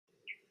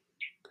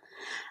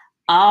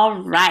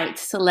All right,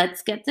 so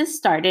let's get this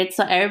started.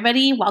 So,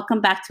 everybody, welcome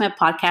back to my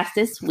podcast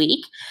this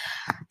week.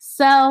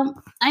 So,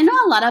 I know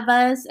a lot of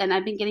us, and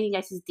I've been getting you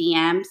guys'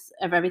 DMs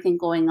of everything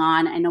going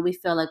on. I know we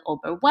feel like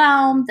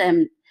overwhelmed,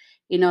 and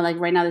like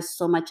right now, there's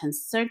so much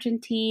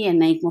uncertainty, and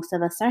like most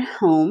of us are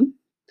home.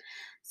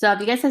 So,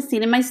 if you guys have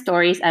seen in my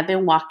stories, I've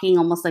been walking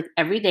almost like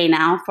every day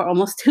now for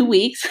almost 2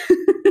 weeks,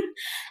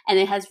 and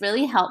it has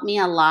really helped me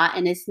a lot.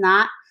 And it's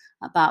not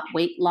about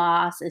weight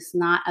loss, it's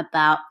not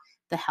about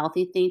the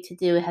healthy thing to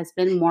do. It has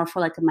been more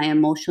for like my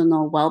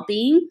emotional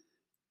well-being.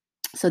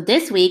 So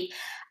this week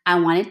I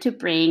wanted to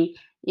bring,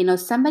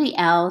 somebody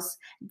else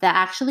that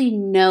actually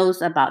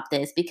knows about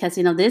this because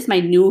this is my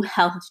new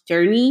health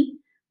journey,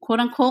 quote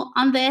unquote,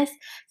 on this.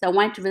 So I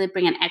wanted to really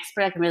bring an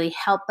expert that can really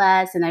help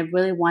us, and I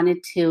really wanted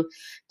to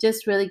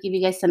just really give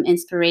you guys some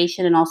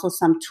inspiration and also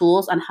some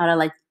tools on how to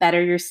like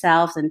better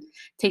yourselves and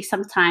take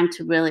some time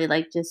to really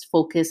like just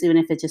focus, even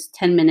if it's just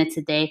 10 minutes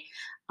a day,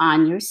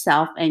 on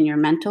yourself and your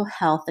mental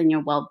health and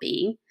your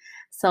well-being.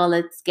 So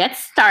let's get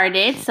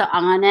started. So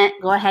I'm going to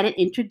go ahead and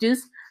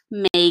introduce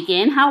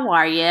Megan. How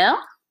are you?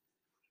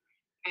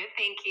 Good,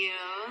 thank you.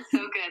 So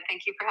good.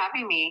 Thank you for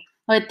having me.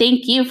 Well,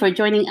 thank you for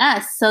joining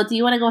us. So do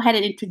you want to go ahead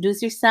and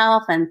introduce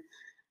yourself and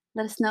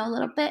let us know a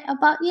little bit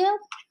about you?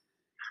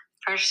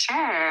 For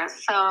sure.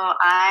 So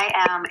I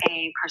am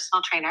a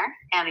personal trainer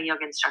and a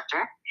yoga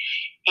instructor.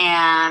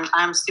 And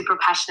I'm super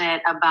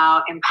passionate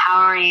about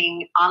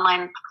empowering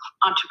online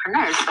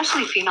entrepreneurs,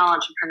 especially female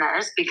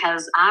entrepreneurs,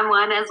 because I'm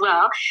one as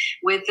well,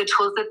 with the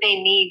tools that they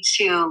need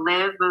to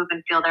live, move,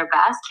 and feel their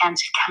best, and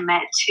to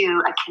commit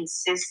to a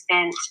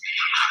consistent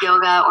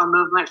yoga or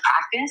movement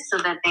practice so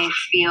that they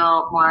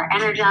feel more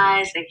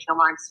energized, they feel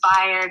more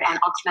inspired, and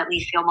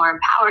ultimately feel more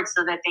empowered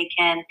so that they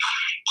can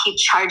keep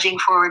charging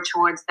forward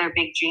towards their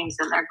big dreams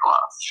and their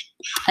goals.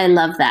 I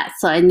love that.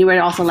 So, and you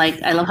were also like,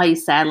 I love how you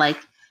said like,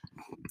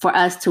 for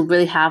us to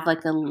really have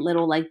like a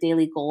little like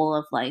daily goal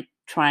of like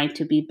trying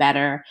to be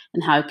better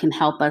and how it can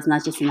help us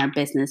not just in our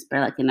business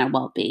but like in our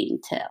well-being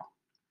too.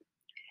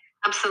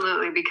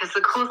 Absolutely, because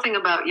the cool thing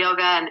about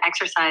yoga and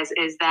exercise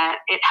is that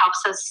it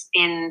helps us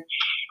in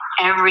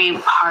every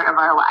part of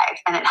our life,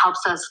 and it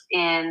helps us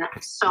in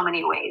so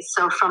many ways.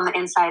 So from the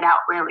inside out,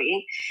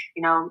 really,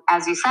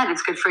 as you said,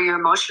 it's good for your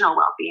emotional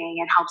well-being.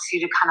 It helps you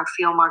to kind of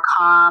feel more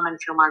calm and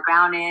feel more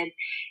grounded,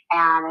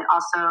 and it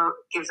also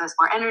gives us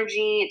more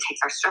energy. It takes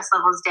our stress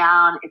levels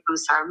down. It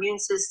boosts our immune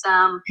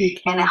system,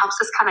 and it helps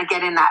us kind of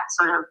get in that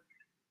sort of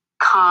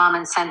calm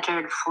and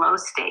centered flow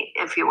state,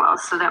 if you will,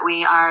 so that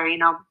we are,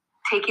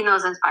 taking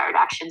those inspired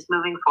actions,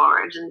 moving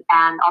forward,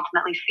 and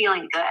ultimately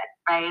feeling good,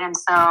 right? And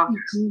so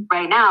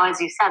right now,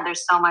 as you said,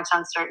 there's so much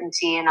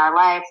uncertainty in our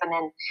life and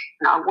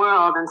in our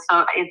world, and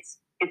so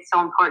it's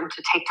so important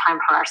to take time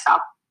for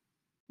ourselves.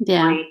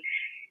 Yeah. Really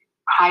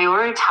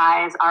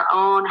prioritize our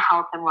own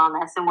health and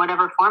wellness in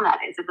whatever form that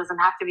is. It doesn't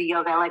have to be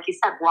yoga. Like you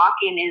said,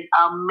 walking is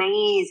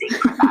amazing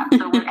for that.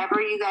 So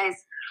whatever you guys,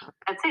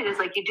 that's it. It's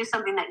like you do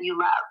something that you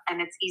love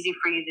and it's easy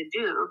for you to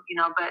do,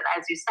 but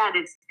as you said,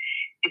 it's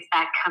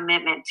that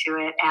commitment to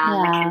it,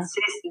 and the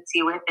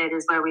consistency with it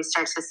is where we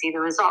start to see the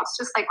results,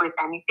 just like with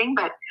anything.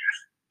 But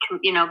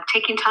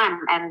taking time,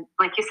 and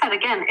like you said,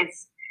 again,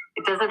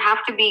 it doesn't have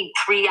to be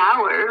 3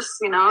 hours,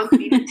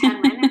 even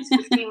 10 minutes,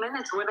 15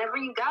 minutes, whatever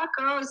you got,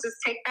 girls, just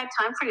take that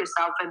time for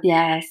yourself. And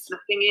yes, the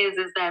thing is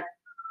that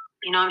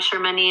I'm sure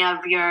many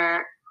of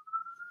your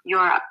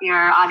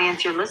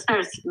audience, your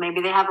listeners,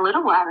 maybe they have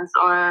little ones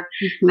or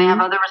they have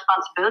other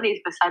responsibilities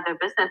beside their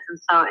business. And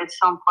so it's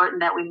so important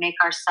that we make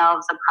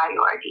ourselves a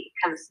priority,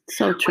 because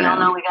we all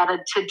know we got a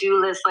to-do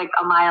list like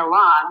a mile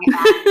long. And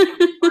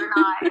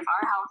if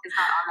our health is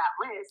not on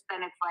that list,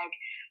 then it's like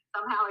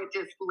somehow it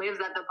just lives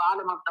at the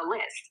bottom of the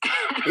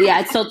list.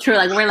 Yeah, it's so true.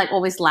 Like we're like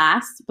always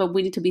last, but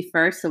we need to be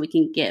first so we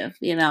can give,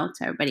 to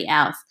everybody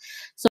else.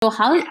 So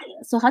how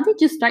did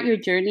you start your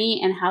journey,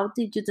 and how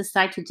did you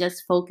decide to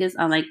just focus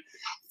on like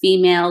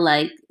female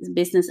like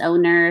business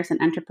owners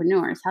and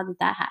entrepreneurs? How did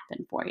that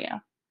happen for you?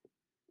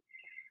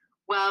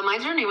 Well, my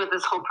journey with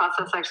this whole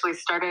process actually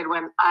started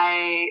when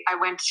I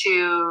went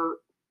to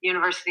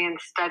university and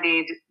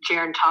studied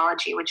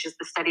gerontology, which is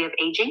the study of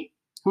aging.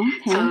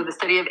 Okay. So the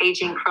study of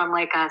aging from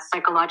like a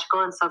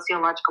psychological and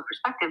sociological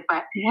perspective.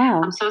 But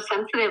wow. I'm so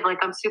sensitive, like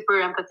I'm super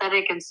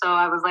empathetic. And so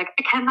I was like,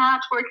 I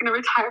cannot work in a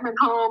retirement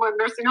home or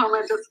nursing home.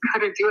 I just got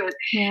to do it.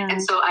 Yeah. And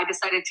so I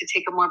decided to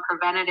take a more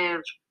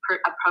preventative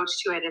approach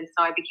to it. And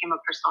so I became a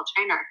personal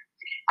trainer.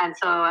 And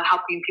so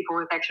helping people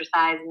with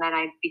exercise. And then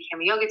I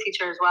became a yoga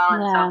teacher as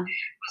well. And so I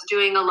was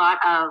doing a lot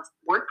of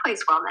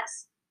workplace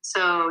wellness.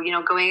 So,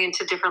 going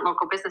into different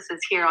local businesses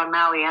here on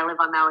Maui. I live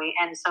on Maui.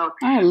 And so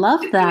I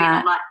love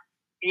that.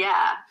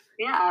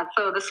 Yeah.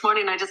 So this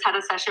morning I just had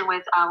a session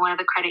with one of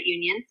the credit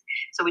unions.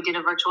 So we did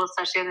a virtual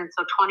session. And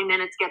so 20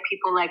 minutes, get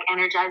people like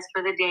energized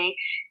for the day.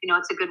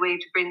 It's a good way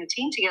to bring the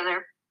team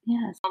together.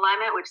 Yes.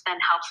 Alignment, which then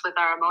helps with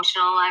our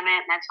emotional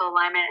alignment, mental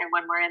alignment. And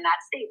when we're in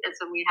that state, that's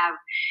when we have,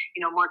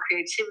 more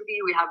creativity.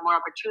 We have more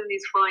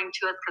opportunities flowing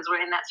to us because we're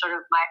in that sort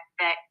of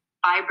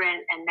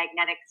vibrant and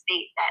magnetic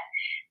state that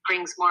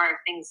brings more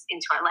things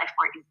into our life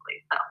more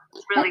easily. So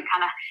it's really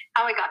kind of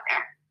how I got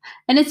there.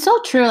 And it's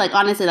so true. Like,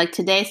 honestly, like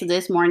today, so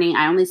this morning,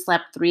 I only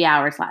slept 3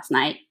 hours last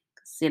night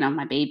because,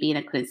 my baby and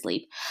I couldn't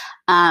sleep.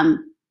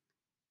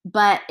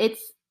 But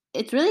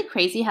it's really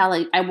crazy how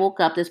like I woke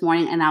up this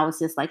morning and I was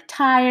just like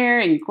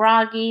tired and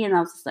groggy and I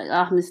was just like,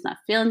 oh, I'm just not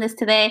feeling this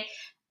today.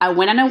 I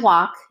went on a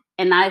walk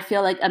and I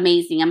feel like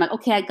amazing. I'm like,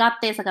 okay, I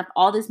got this. I got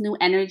all this new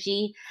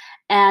energy.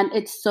 And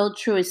it's so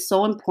true. It's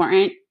so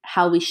important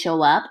how we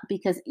show up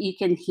because you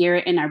can hear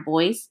it in our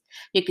voice.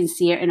 You can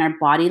see it in our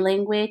body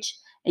language.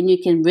 And you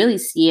can really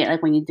see it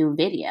like when you do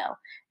video.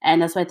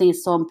 And that's why I think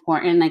it's so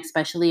important, like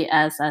especially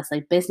as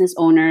like business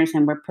owners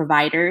and we're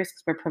providers,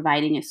 because we're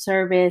providing a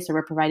service or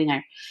we're providing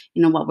our,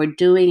 what we're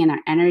doing and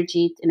our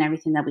energy and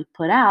everything that we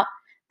put out,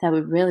 that we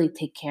really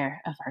take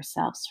care of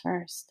ourselves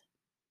first.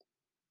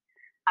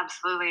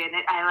 Absolutely. And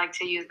I like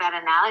to use that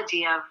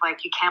analogy of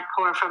like, you can't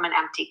pour from an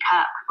empty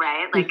cup,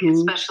 right? Like,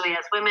 especially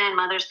as women,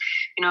 mothers,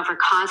 if we're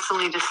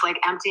constantly just like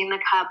emptying the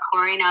cup,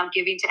 pouring out,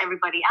 giving to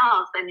everybody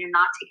else, and you're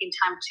not taking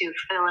time to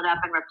fill it up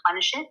and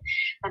replenish it,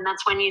 then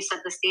that's when you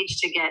set the stage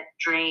to get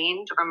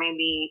drained or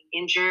maybe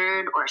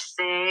injured or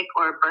sick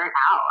or burnt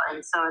out.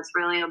 And so it's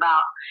really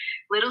about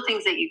little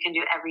things that you can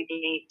do every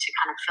day to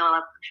kind of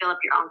fill up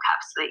your own cup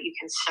so that you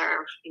can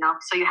serve,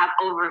 so you have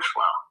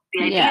overflow.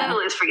 The ideal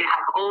is for you to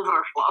have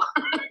overflow.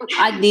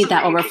 I need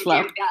that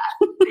overflow.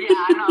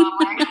 Yeah, I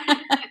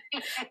know.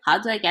 How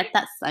do I get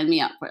that? Sign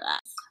me up for that.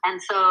 And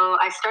so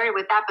I started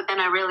with that, but then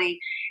I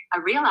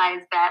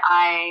realized that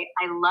I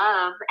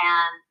love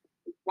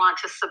and want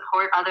to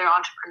support other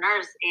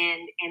entrepreneurs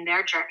in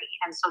their journey.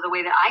 And so the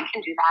way that I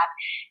can do that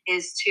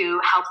is to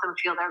help them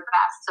feel their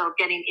best. So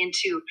getting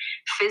into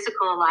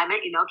physical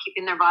alignment,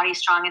 keeping their body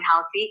strong and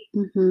healthy.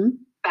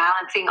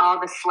 Balancing all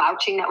the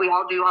slouching that we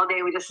all do all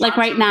day. We just like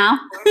right now.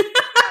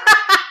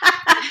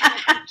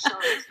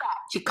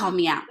 She called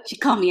me out. I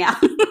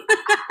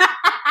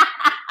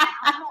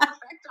have no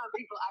effect on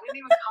people. I didn't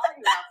even call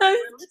you out.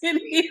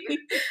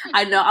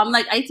 I know. I'm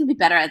like, I need to be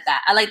better at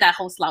that. I like that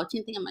whole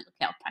slouching thing. I'm like,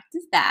 okay, I'll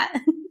practice that.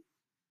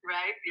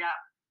 Right?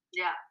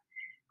 Yeah.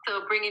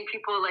 So bringing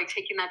people, like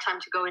taking that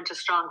time to go into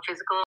strong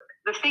physical.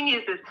 The thing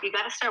is you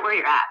got to start where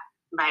you're at,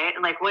 right?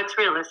 And like what's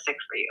realistic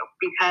for you,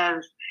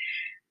 because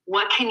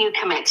what can you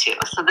commit to?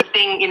 So the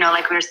thing,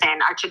 like we were saying,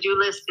 our to-do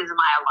list is a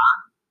mile long.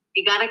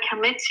 You got to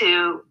commit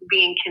to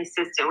being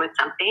consistent with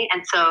something.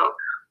 And so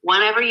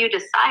whenever you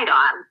decide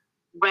on,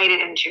 write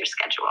it into your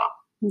schedule.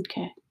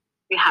 Okay.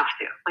 You have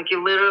to. Like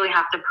you literally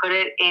have to put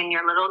it in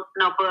your little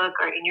notebook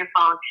or in your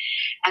phone.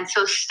 And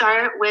so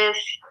start with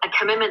a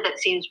commitment that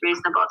seems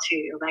reasonable to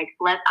you. Like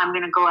I'm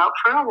going to go out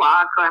for a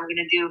walk, or I'm going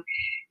to do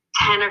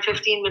 10 or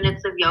 15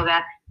 minutes of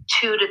yoga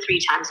 2 to 3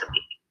 times a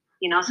week.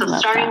 So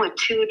starting with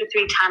 2 to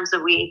 3 times a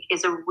week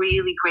is a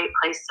really great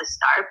place to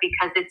start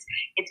because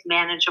it's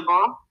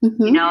manageable,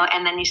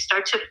 and then you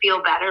start to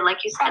feel better. Like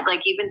you said,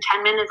 like even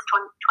 10 minutes,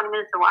 20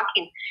 minutes of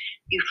walking,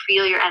 you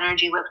feel your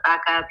energy lift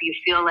back up. You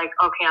feel like,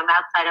 okay, I'm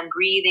outside, I'm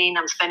breathing,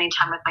 I'm spending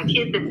time with my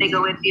kids if they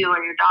go with you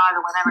or your dog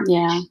or whatever.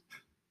 Yeah.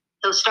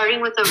 So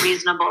starting with a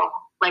reasonable,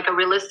 like a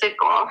realistic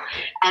goal,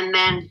 and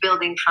then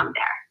building from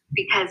there.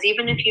 Because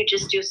even if you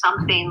just do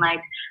something like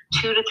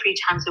 2 to 3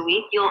 times a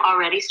week, you'll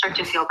already start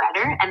to feel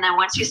better. And then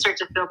once you start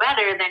to feel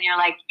better, then you're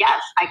like,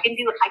 yes, I can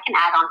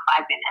add on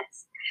 5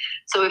 minutes.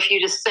 So if you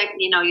just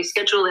you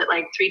schedule it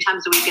like 3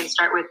 times a week and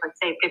start with, let's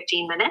say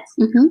 15 minutes,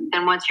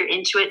 then once you're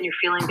into it and you're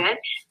feeling good,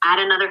 add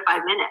another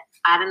 5 minutes,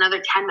 add another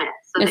 10 minutes.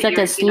 So it's like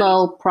a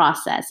slow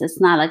process.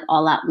 It's not like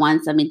all at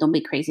once. I mean, don't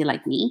be crazy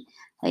like me.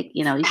 Like,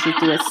 you should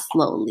do it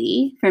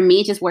slowly. For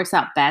me, it just works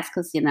out best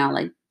because,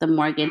 like the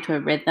more I get into a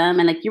rhythm.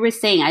 And like you were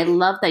saying, I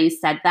love that you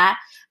said that.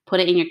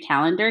 Put it in your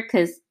calendar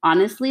because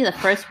honestly, the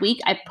first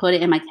week I put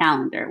it in my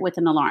calendar with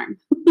an alarm.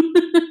 Perfect.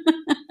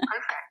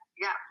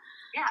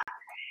 Yeah.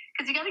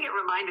 Because you got to get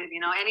reminded,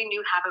 any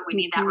new habit, we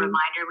need that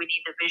reminder. We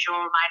need the visual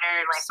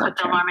reminder, like so put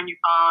the alarm in your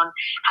phone,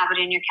 have it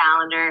in your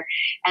calendar.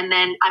 And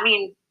then,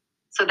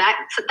 so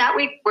that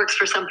week works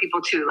for some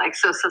people too. Like,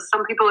 so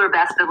some people are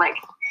best at like,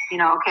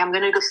 okay, I'm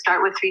going to go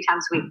start with 3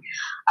 times a week.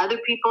 Other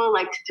people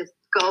like to just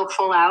go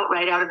full out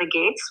right out of the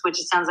gates, which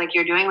it sounds like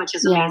you're doing, which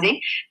is amazing.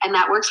 And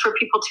that works for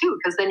people too,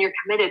 because then you're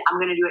committed. I'm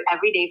going to do it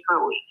every day for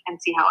a week and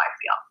see how I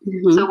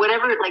feel. So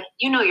whatever, like,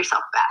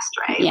 yourself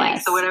best, right? Yes.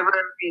 Like, so whatever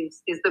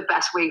is the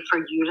best way for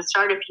you to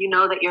start. If you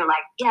know that you're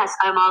like, yes,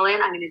 I'm all in,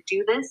 I'm going to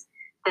do this,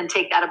 then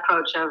take that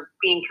approach of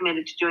being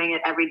committed to doing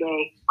it every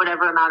day,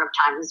 whatever amount of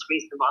time is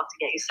reasonable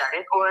to get you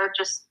started, or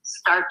just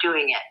start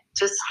doing it.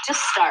 Just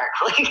start.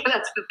 Like,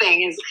 that's the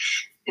thing is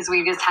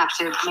we just have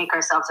to make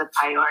ourselves a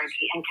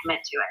priority and commit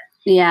to it.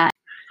 Yeah.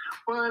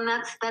 Well, and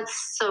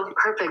that's so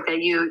perfect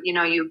that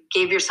you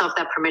gave yourself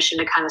that permission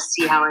to kind of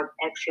see how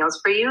it feels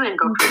for you and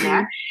go from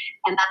there.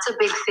 And that's a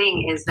big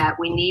thing, is that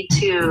we need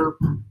to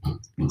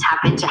tap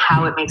into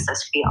how it makes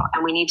us feel.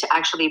 And we need to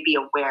actually be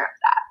aware of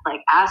that.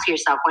 Like, ask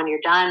yourself when you're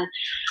done,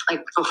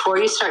 like before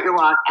you start your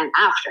walk and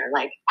after,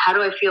 like, how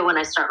do I feel when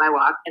I start my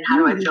walk? And how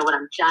do I feel when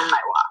I'm done my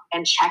walk?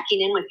 and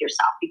checking in with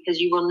yourself, because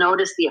you will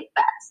notice the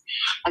effects.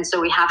 And so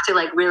we have to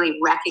like really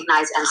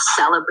recognize and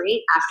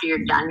celebrate after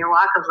you're done your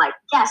walk of like,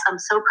 yes, I'm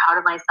so proud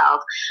of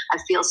myself. I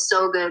feel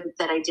so good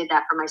that I did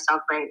that for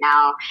myself right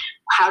now.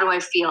 How do I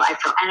feel? I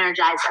feel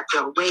energized. I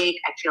feel awake.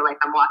 I feel like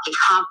I'm walking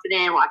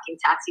confident, walking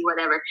taxi,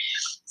 whatever.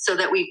 So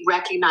that we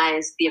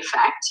recognize the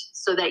effect,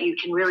 so that you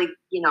can really,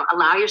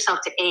 allow yourself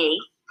to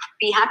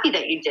be happy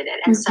that you did it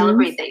and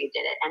celebrate that you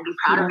did it and be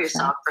proud of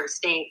yourself for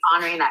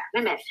honoring that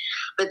commitment.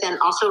 But then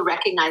also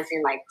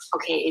recognizing like,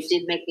 okay, it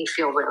did make me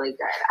feel really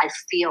good. I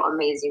feel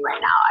amazing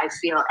right now. I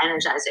feel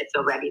energized. I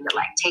feel ready to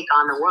like take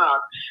on the world.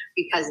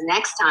 Because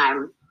next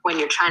time when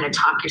you're trying to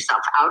talk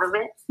yourself out of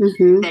it,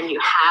 then you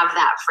have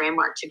that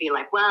framework to be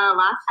like, well,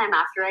 last time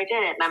after I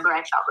did it, remember,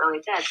 I felt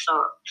really good.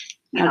 So,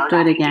 I'll do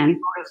it again.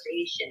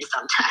 Motivation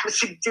sometimes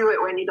to do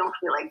it when you don't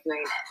feel like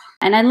doing it.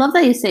 And I love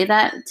that you say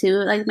that too,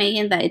 like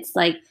Megan, that it's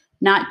like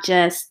not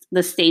just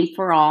the same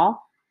for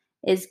all.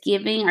 Is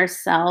giving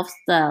ourselves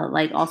the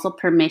like also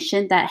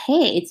permission that,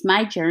 hey, it's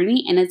my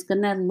journey and it's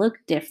gonna look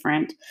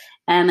different.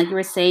 And like you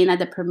were saying, that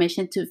the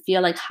permission to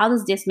feel like, how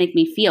does this make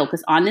me feel?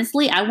 Because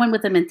honestly, I went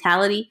with the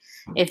mentality,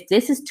 if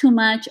this is too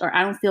much or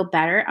I don't feel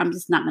better, I'm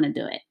just not gonna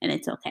do it, and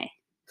it's okay.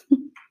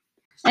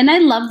 And I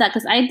love that,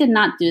 because I did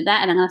not do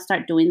that, and I'm gonna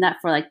start doing that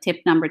for like tip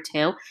number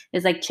 2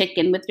 is like check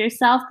in with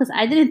yourself, because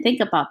I didn't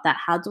think about that.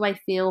 How do I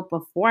feel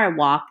before I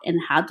walk, and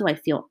how do I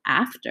feel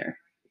after?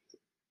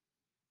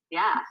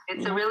 Yeah,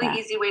 it's a really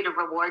easy way to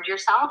reward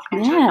yourself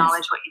and to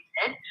acknowledge what you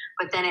did,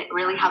 but then it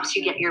really helps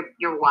you get your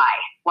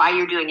why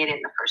you're doing it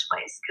in the first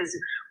place. Because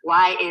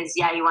why is,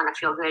 you want to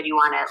feel good, you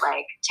want to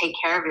like take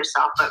care of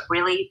yourself, but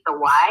really the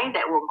why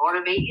that will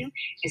motivate you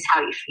is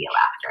how you feel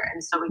after.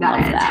 And so we got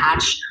to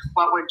attach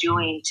what we're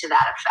doing to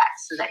that effect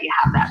so that you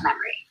have that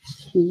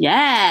memory.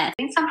 Yeah. I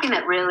think something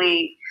that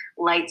really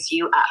lights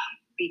you up,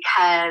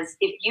 because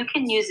if you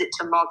can use it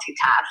to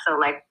multitask, so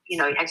like,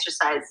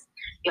 exercise,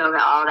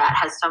 yoga, all that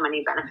has so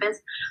many benefits,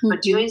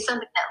 but doing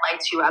something that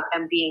lights you up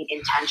and being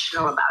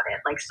intentional about it.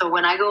 Like, so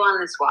when I go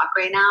on this walk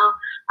right now,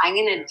 I'm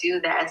going to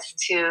do this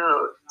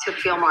to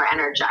feel more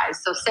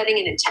energized. So setting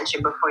an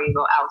intention before you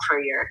go out for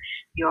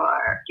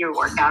your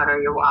workout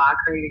or your walk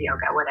or your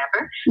yoga,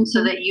 whatever,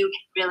 so that you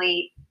can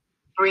really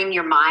bring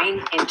your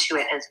mind into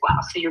it as well.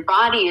 So your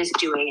body is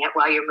doing it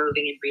while you're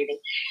moving and breathing,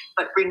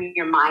 but bring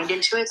your mind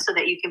into it so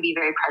that you can be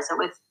very present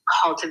with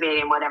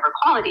cultivating whatever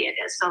quality it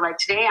is. So like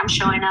today I'm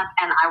showing up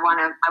and I want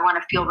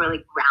to feel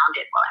really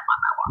grounded while I'm on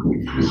my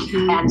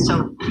walk. And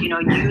so,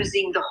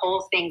 using the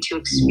whole thing to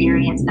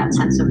experience that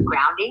sense of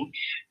grounding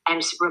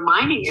and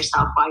reminding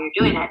yourself while you're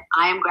doing it,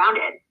 I am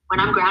grounded. When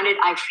I'm grounded,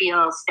 I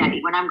feel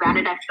steady. When I'm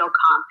grounded, I feel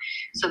calm.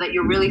 So that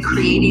you're really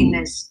creating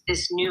this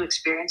new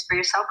experience for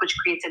yourself, which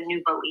creates a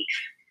new belief.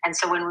 And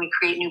so when we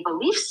create new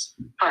beliefs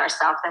for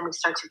ourselves, then we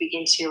start to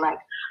begin to like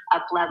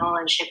up level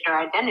and shift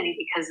our identity.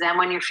 Because then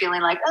when you're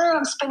feeling like, oh,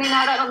 I'm spinning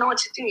out, I don't know what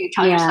to do, you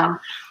tell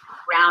yourself,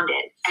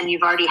 grounded. And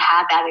you've already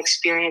had that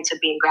experience of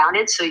being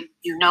grounded. So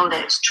you know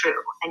that it's true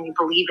and you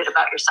believe it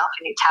about yourself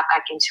and you tap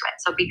back into it.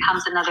 So it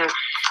becomes another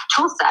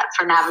tool set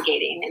for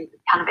navigating and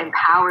kind of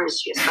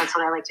empowers you. So that's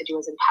what I like to do,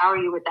 is empower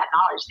you with that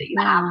knowledge that you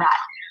have that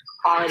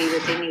quality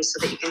within you so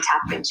that you can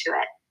tap into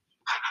it.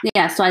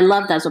 Yeah, so I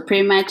love that. So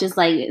pretty much is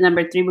like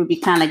number 3 would be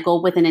kind of like go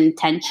with an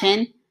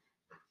intention,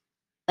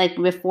 like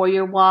before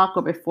your walk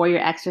or before your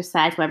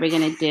exercise, whatever you're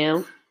going to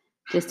do,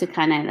 just to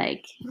kind of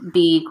like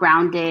be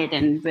grounded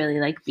and really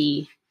like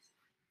be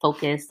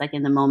focused like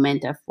in the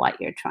moment of what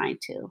you're trying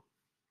to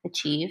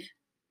achieve.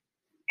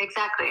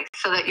 Exactly.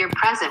 So that you're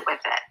present with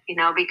it,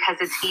 because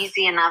it's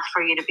easy enough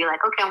for you to be like,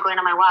 okay, I'm going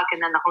on my walk.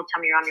 And then the whole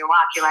time you're on your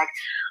walk, you're like,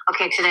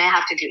 okay, today I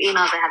have to do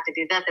emails. I have to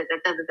do that,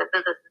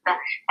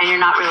 and you're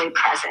not really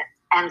present.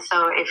 And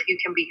so if you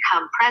can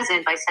become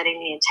present by setting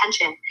the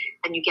intention,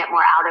 then you get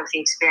more out of the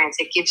experience.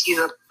 It gives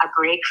you a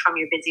break from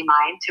your busy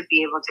mind to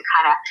be able to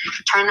kind of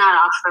turn that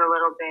off for a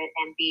little bit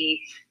and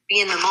be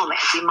in the moment,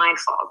 be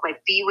mindful,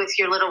 like be with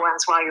your little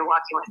ones while you're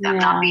walking with them,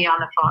 not be on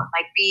the phone,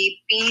 like be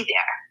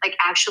there, like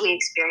actually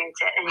experience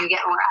it. And you get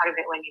more out of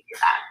it when you do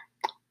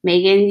that.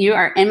 Megan, you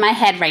are in my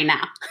head right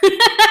now.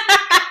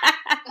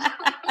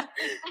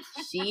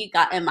 She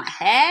got in my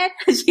head.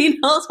 She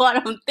knows what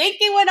I'm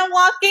thinking when I'm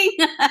walking.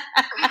 I'm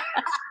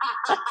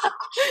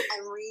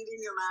reading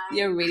your mind.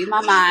 You're reading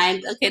my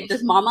mind. Okay,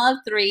 this mama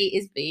of 3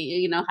 is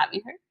being,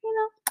 having her,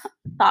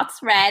 thoughts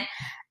read.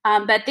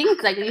 But I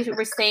think like you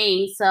were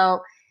saying,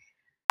 so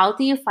how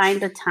do you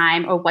find the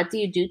time, or what do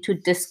you do to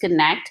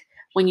disconnect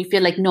when you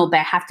feel like, no, but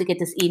I have to get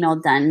this email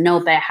done. No,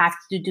 but I have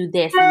to do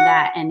this and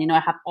that. And, I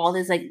have all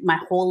this, like my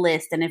whole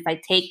list. And if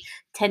I take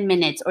 10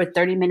 minutes or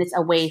 30 minutes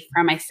away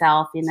from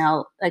myself,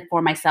 like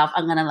for myself,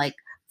 I'm going to like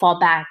fall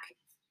back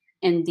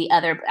in the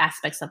other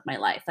aspects of my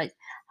life. Like,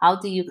 how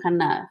do you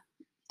kind of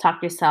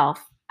talk yourself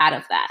out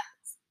of that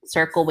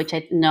circle, which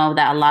I know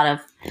that a lot of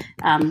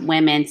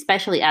women,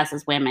 especially us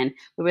as women,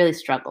 we really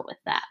struggle with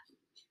that.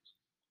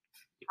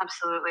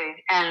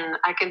 Absolutely. And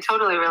I can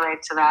totally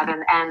relate to that.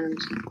 And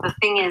the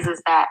thing is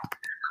that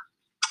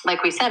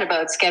like we said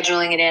about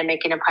scheduling it in,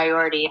 making a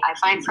priority, I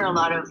find for a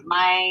lot of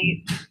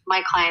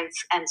my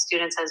clients and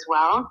students as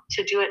well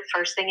to do it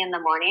first thing in the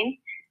morning,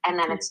 and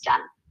then it's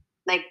done.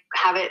 Like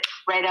have it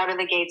right out of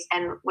the gates.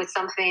 And with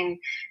something,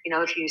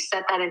 if you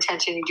set that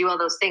intention, you do all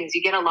those things,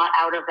 you get a lot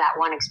out of that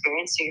one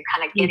experience. So you're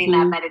kind of getting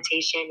that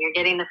meditation, you're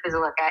getting the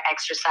physical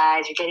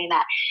exercise, you're getting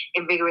that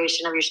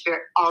invigoration of your spirit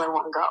all in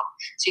one go.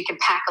 So you can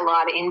pack a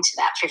lot into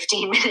that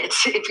 15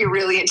 minutes if you're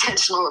really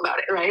intentional about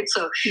it, right?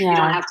 So you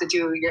don't have to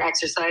do your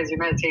exercise, your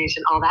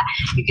meditation, all that.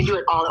 You can do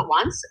it all at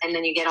once, and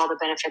then you get all the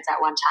benefits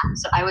at one time.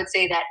 So I would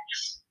say that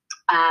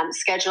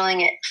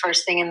scheduling it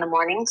first thing in the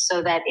morning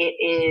so that it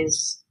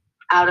is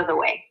out of the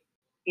way,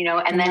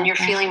 and then you're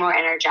feeling more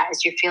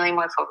energized, you're feeling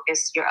more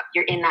focused,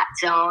 you're in that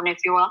zone, if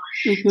you will.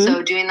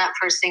 So doing that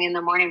first thing in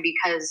the morning,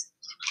 because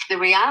the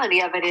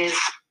reality of it is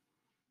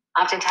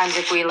oftentimes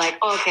if we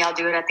okay, I'll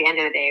do it at the end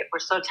of the day, we're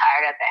so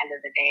tired at the end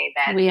of the day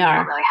that we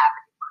don't really have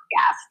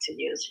gas to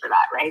use for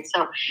that, right?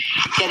 So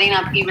getting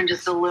up even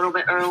just a little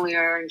bit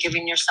earlier and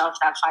giving yourself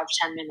that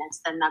 5-10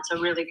 minutes, then that's a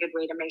really good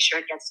way to make sure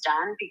it gets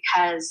done.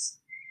 Because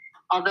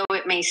although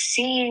it may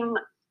seem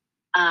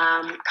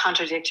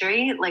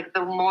contradictory, like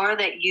the more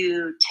that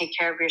you take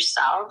care of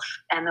yourself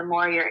and the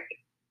more you're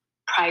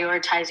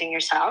prioritizing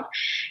yourself,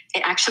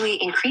 it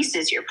actually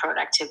increases your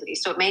productivity.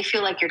 So it may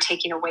feel like you're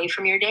taking away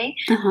from your day.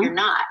 You're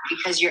not,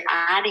 because you're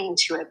adding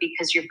to it,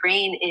 because your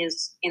brain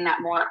is in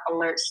that more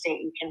alert state.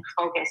 You can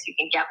focus, you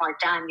can get more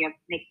done, you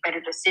make better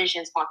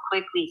decisions more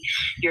quickly.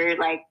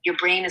 Your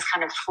brain is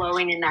kind of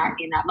flowing in that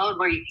mode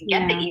where you can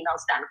get the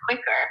emails done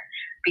quicker,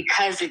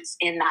 because it's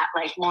in that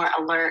more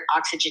alert,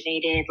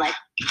 oxygenated,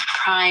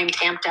 primed,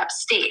 amped up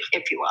state,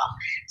 if you will.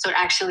 So it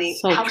actually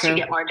helps you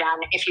get more done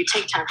if you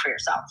take time for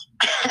yourself.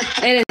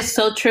 It is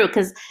so true,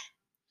 because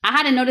I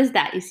had to notice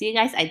that. You see,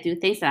 guys, I do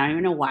things that I don't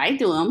even know why I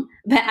do them,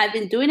 but I've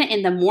been doing it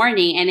in the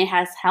morning, and it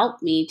has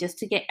helped me just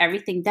to get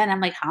everything done.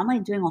 I'm like, how am I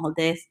doing all of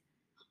this?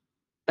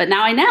 But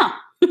now I know.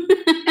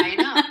 Now you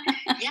know.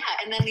 Yeah,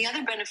 and then the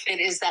other benefit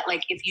is that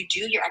if you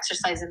do your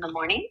exercise in the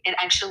morning, it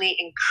actually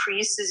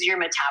increases your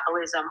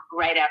metabolism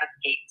right out of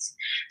the gates.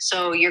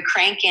 So you're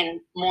cranking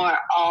more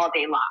all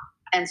day long.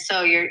 And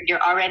so you're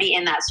already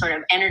in that sort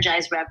of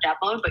energized, revved up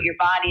mode, but your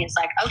body is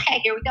like, okay,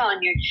 here we go. And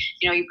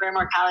you burn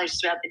more calories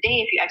throughout the day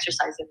if you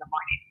exercise in the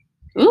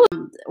morning.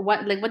 Ooh,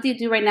 what do you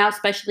do right now,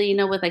 especially,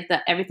 with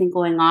the everything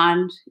going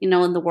on, in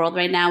the world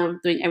right now? We're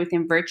doing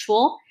everything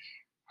virtual.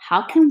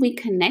 How can we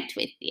connect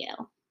with you?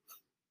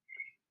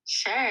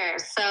 Sure.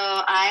 So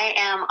I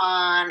am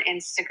on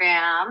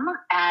Instagram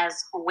as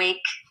Wake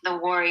the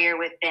Warrior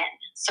Within.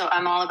 So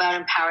I'm all about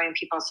empowering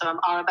people. So I'm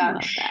all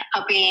about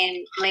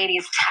helping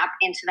ladies tap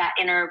into that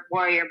inner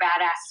warrior,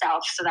 badass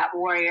self. So that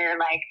warrior,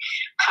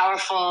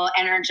 powerful,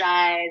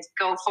 energized,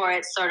 go for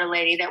it sort of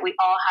lady that we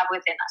all have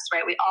within us,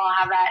 right? We all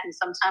have that. And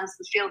sometimes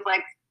it feels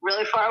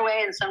really far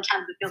away, and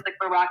sometimes it feels like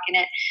we're rocking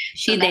it.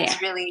 She's there.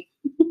 Really,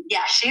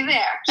 yeah, she's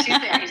there. She's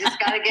there. You just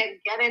got to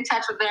get in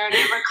touch with her,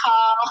 give her a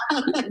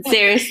call.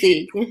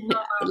 Seriously.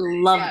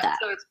 Love that.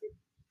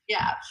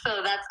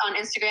 So that's on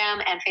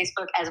Instagram and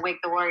Facebook as Wake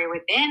the Warrior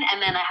Within.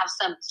 And then I have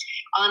some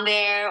on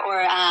there,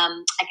 or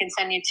I can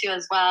send you to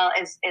as well,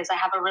 is I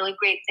have a really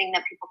great thing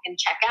that people can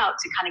check out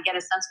to kind of get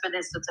a sense for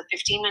this. So it's a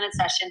 15-minute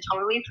session,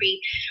 totally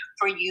free,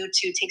 for you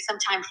to take some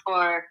time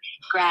for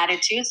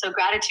gratitude. So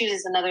gratitude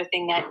is another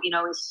thing that,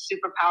 is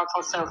super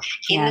powerful. So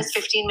in this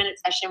 15-minute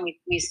session,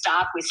 we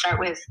start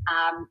with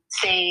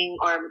saying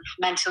or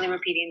mentally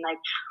repeating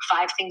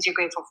 5 things you're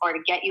grateful for to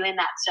get you in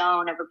that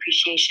zone of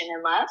appreciation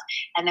and love.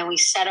 And then we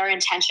set our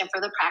intention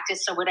for the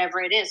practice. So whatever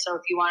it is. So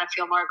if you want to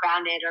feel more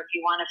grounded, or if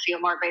you want to feel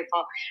more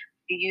grateful,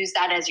 you use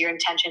that as your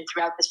intention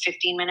throughout this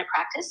 15-minute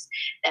practice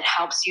that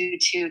helps you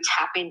to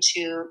tap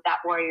into that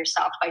warrior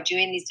self by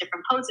doing these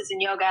different poses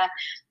in yoga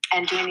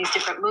and doing these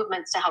different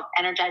movements to help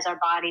energize our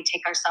body,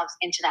 take ourselves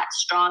into that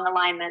strong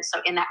alignment.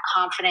 So in that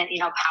confident,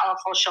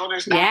 powerful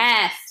shoulders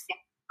back. Yes.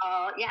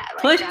 Yeah.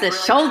 Push the really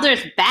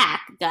shoulders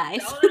back,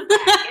 guys. Shoulders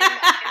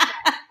back,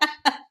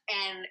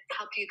 and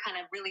help you kind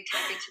of really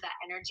tap into that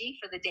energy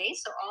for the day.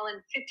 So all in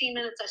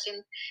 15-minute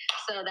session.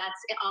 So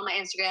that's on my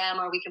Instagram,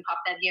 or we can pop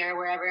that here,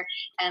 wherever.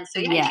 And so,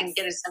 you can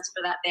get a sense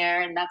for that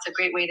there. And that's a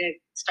great way to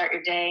start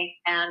your day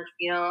and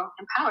feel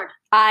empowered.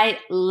 I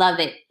love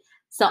it.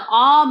 So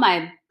all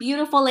my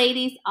beautiful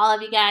ladies, all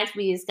of you guys,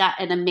 we just got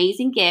an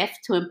amazing gift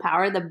to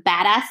empower the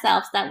badass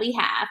selves that we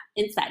have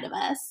inside of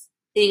us.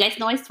 You guys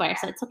know I swear,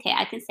 so it's okay.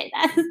 I can say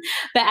that.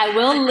 But I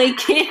will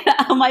link it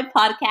on my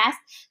podcast.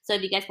 So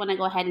if you guys want to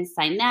go ahead and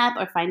sign up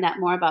or find out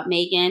more about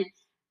Megan,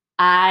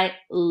 I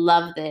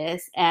love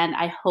this. And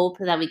I hope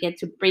that we get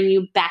to bring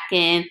you back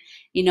in,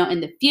 in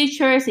the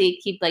future. So you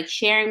keep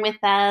sharing with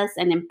us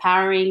and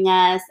empowering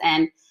us,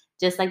 and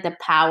just the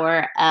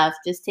power of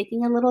just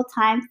taking a little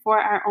time for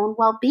our own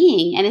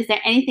well-being. And is there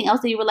anything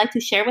else that you would like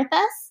to share with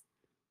us?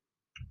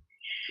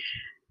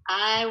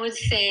 I would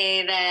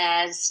say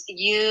that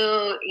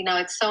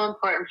it's so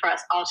important for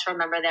us all to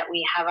remember that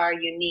we have our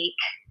unique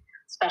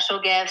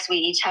special gifts. We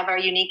each have our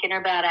unique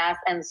inner badass.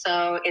 And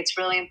so it's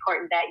really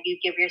important that you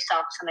give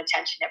yourself some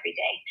attention every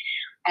day.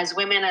 As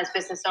women, as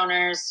business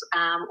owners,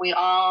 we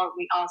all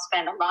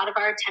spend a lot of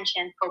our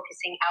attention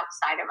focusing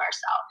outside of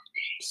ourselves.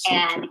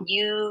 And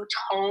you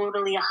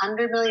totally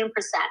 100 million%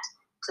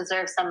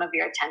 deserve some of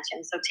your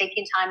attention. So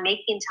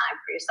making time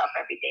for yourself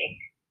every day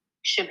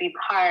should be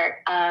part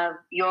of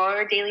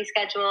your daily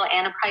schedule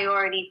and a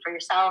priority for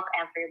yourself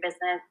and for your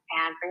business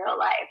and for your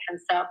life. And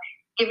so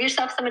give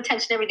yourself some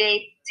attention every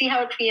day, see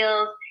how it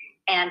feels,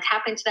 and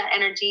tap into that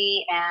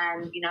energy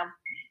and,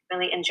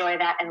 really enjoy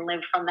that and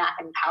live from that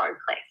empowered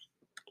place.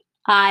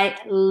 I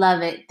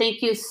love it.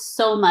 Thank you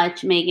so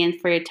much, Megan,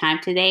 for your time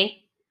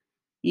today.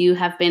 You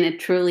have been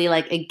truly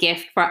like a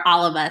gift for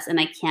all of us, and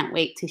I can't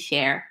wait to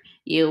share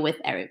you with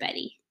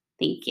everybody.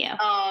 Thank you.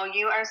 Oh,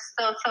 you are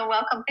so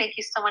welcome. Thank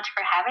you so much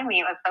for having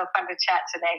me. It was so fun to chat today.